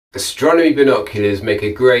Astronomy binoculars make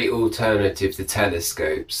a great alternative to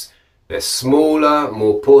telescopes. They're smaller,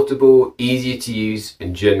 more portable, easier to use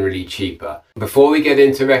and generally cheaper. Before we get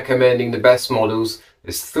into recommending the best models,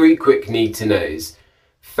 there's 3 quick need to knows.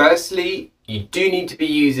 Firstly, you do need to be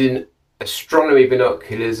using astronomy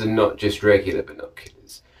binoculars and not just regular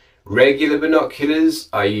binoculars. Regular binoculars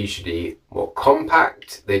are usually more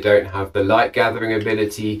compact, they don't have the light gathering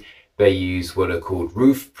ability, they use what are called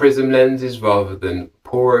roof prism lenses rather than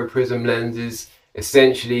poro prism lenses.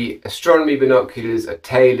 Essentially, astronomy binoculars are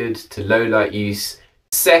tailored to low light use.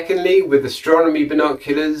 Secondly, with astronomy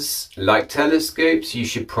binoculars, like telescopes, you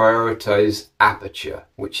should prioritize aperture,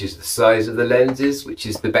 which is the size of the lenses, which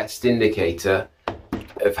is the best indicator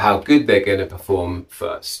of how good they're going to perform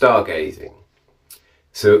for stargazing.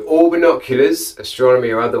 So all binoculars, astronomy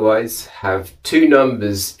or otherwise, have 2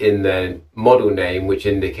 numbers in their model name which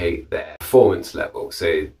indicate their performance level.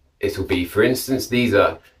 So it'll be, for instance, these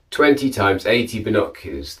are 20x80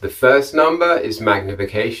 binoculars. The first number is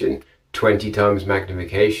magnification. 20 times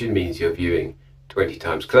magnification means you're viewing 20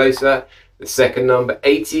 times closer. The second number,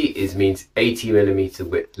 80, means 80mm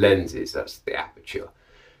width lenses. That's the aperture.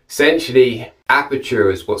 Essentially,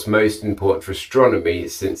 aperture is what's most important for astronomy,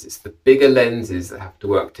 since it's the bigger lenses that have to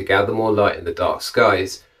work to gather more light in the dark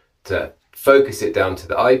skies to focus it down to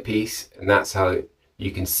the eyepiece, and that's how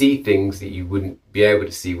you can see things that you wouldn't be able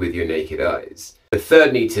to see with your naked eyes. The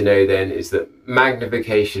third need to know then is that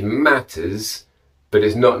magnification matters, but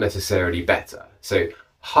is not necessarily better. So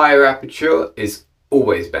higher aperture is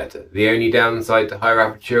always better. The only downside to higher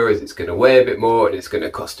aperture is it's going to weigh a bit more and it's going to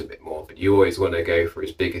cost a bit more, but you always want to go for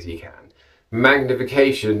as big as you can.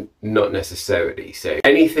 Magnification, not necessarily. So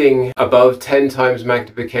anything above 10 times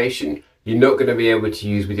magnification, you're not going to be able to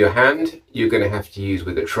use with your hand, you're going to have to use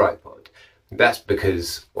with a tripod. That's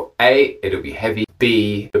because, well, A, it'll be heavy,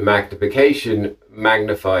 B, the magnification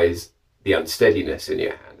magnifies the unsteadiness in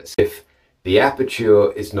your hand. So if the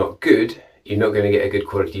aperture is not good, you're not going to get a good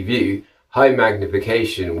quality view. High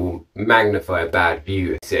magnification will magnify a bad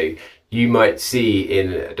view. So you might see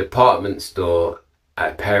in a department store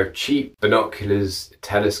a pair of cheap binoculars, a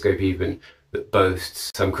telescope even, that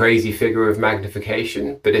boasts some crazy figure of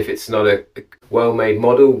magnification, but if it's not a well-made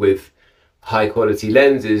model with high quality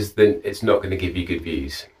lenses, then it's not going to give you good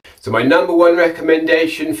views. So my number 1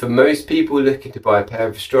 recommendation for most people looking to buy a pair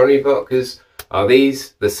of astronomy binoculars are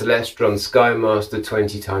these, the Celestron SkyMaster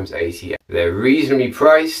 20x80. They're reasonably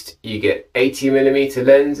priced, you get 80mm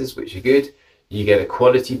lenses which are good, you get a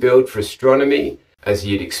quality build for astronomy, as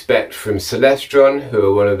you'd expect from Celestron, who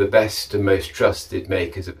are one of the best and most trusted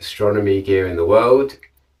makers of astronomy gear in the world.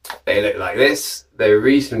 They look like this, they're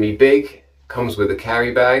reasonably big, comes with a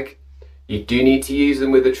carry bag. You do need to use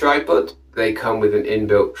them with a tripod. They come with an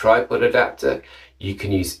inbuilt tripod adapter. You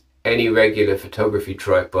can use any regular photography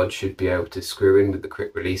tripod, should be able to screw in with the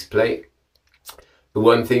quick release plate. The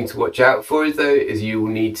one thing to watch out for is though, is you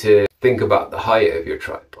will need to think about the height of your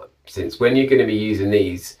tripod, since when you're going to be using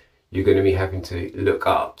these, you're going to be having to look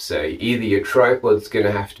up. So either your tripod's going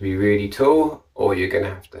to have to be really tall, or you're going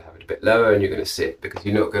to have it a bit lower and you're going to sit, because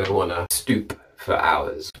you're not going to want to stoop for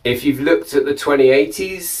hours. If you've looked at the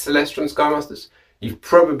 2080s Celestron SkyMasters, you've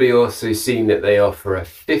probably also seen that they offer a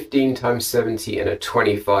 15x70 and a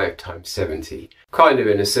 25x70, kind of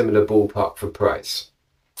in a similar ballpark for price.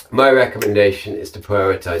 My recommendation is to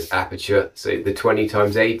prioritize aperture, so the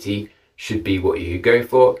 20x80 should be what you go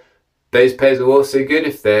for. Those pairs are also good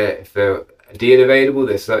if they're a deal available,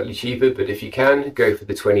 they're slightly cheaper, but if you can, go for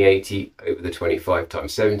the 2080 over the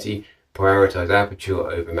 25x70. Prioritize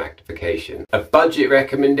aperture over magnification. A budget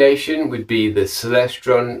recommendation would be the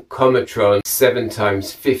Celestron Cometron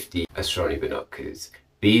 7x50 astronomy binoculars.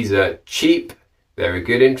 These are cheap, they're a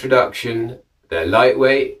good introduction, they're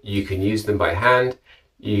lightweight, you can use them by hand.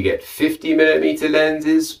 You get 50mm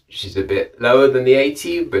lenses, which is a bit lower than the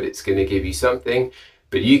 80, but it's going to give you something.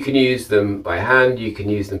 But you can use them by hand, you can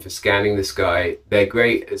use them for scanning the sky. They're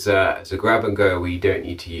great as a grab and go where you don't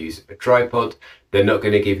need to use a tripod. They're not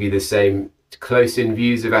going to give you the same close-in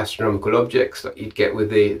views of astronomical objects like you'd get with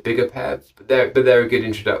the bigger pair, but they're a good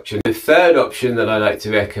introduction. The third option that I like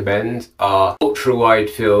to recommend are ultra-wide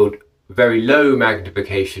field, very low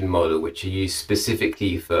magnification model, which are used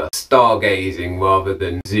specifically for stargazing rather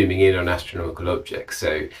than zooming in on astronomical objects.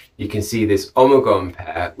 So you can see this Omegon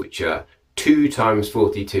pair, which are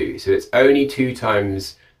 2x42, so it's only 2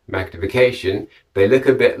 times magnification. They look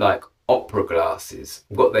a bit like opera glasses.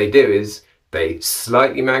 What they do is they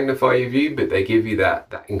slightly magnify your view, but they give you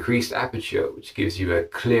that increased aperture, which gives you a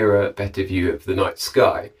clearer, better view of the night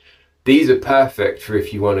sky. These are perfect for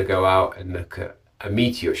if you want to go out and look at a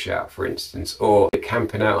meteor shower, for instance, or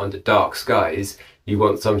camping out under dark skies, you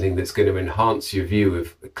want something that's going to enhance your view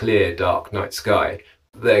of a clear, dark night sky.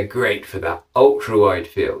 They're great for that ultra-wide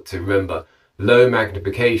field. So remember, low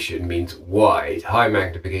magnification means wide, high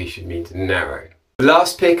magnification means narrow. The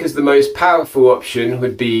last pick as the most powerful option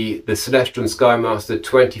would be the Celestron SkyMaster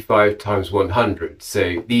 25x100.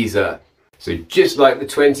 So these are, just like the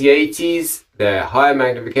 2080s, they're higher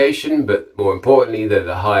magnification, but more importantly, they're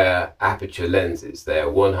the higher aperture lenses. They're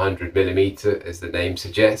 100mm, as the name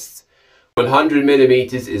suggests.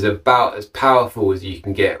 100mm is about as powerful as you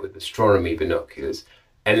can get with astronomy binoculars,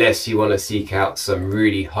 unless you want to seek out some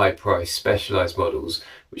really high price specialized models,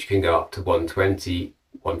 which can go up to 120,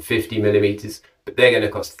 150mm, but they're going to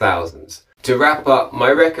cost thousands. To wrap up, my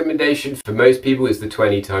recommendation for most people is the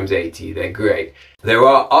 20x80. They're great. There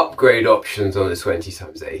are upgrade options on the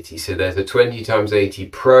 20x80. So there's a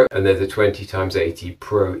 20x80 Pro and there's a 20x80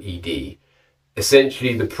 Pro ED.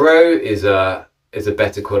 Essentially, the Pro is a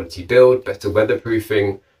better quality build, better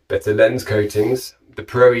weatherproofing, better lens coatings. The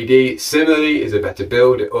Pro ED similarly is a better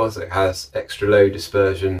build. It also has extra low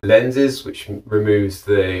dispersion lenses, which removes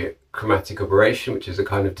the chromatic aberration, which is a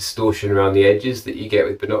kind of distortion around the edges that you get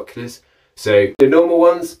with binoculars. So the normal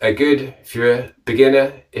ones are good if you're a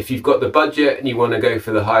beginner. If you've got the budget and you want to go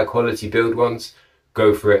for the higher quality build ones,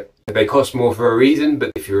 go for it. They cost more for a reason,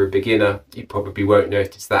 but if you're a beginner, you probably won't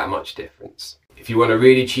notice that much difference. If you want a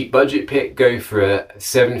really cheap budget pick, go for a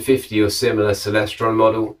 750 or similar Celestron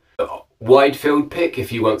model. A wide field pick,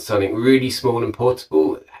 if you want something really small and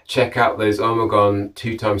portable, check out those Omegon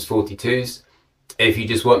 2x42s. If you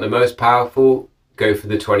just want the most powerful, go for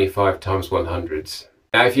the 25x100s.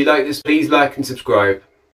 Now, if you like this, please like and subscribe.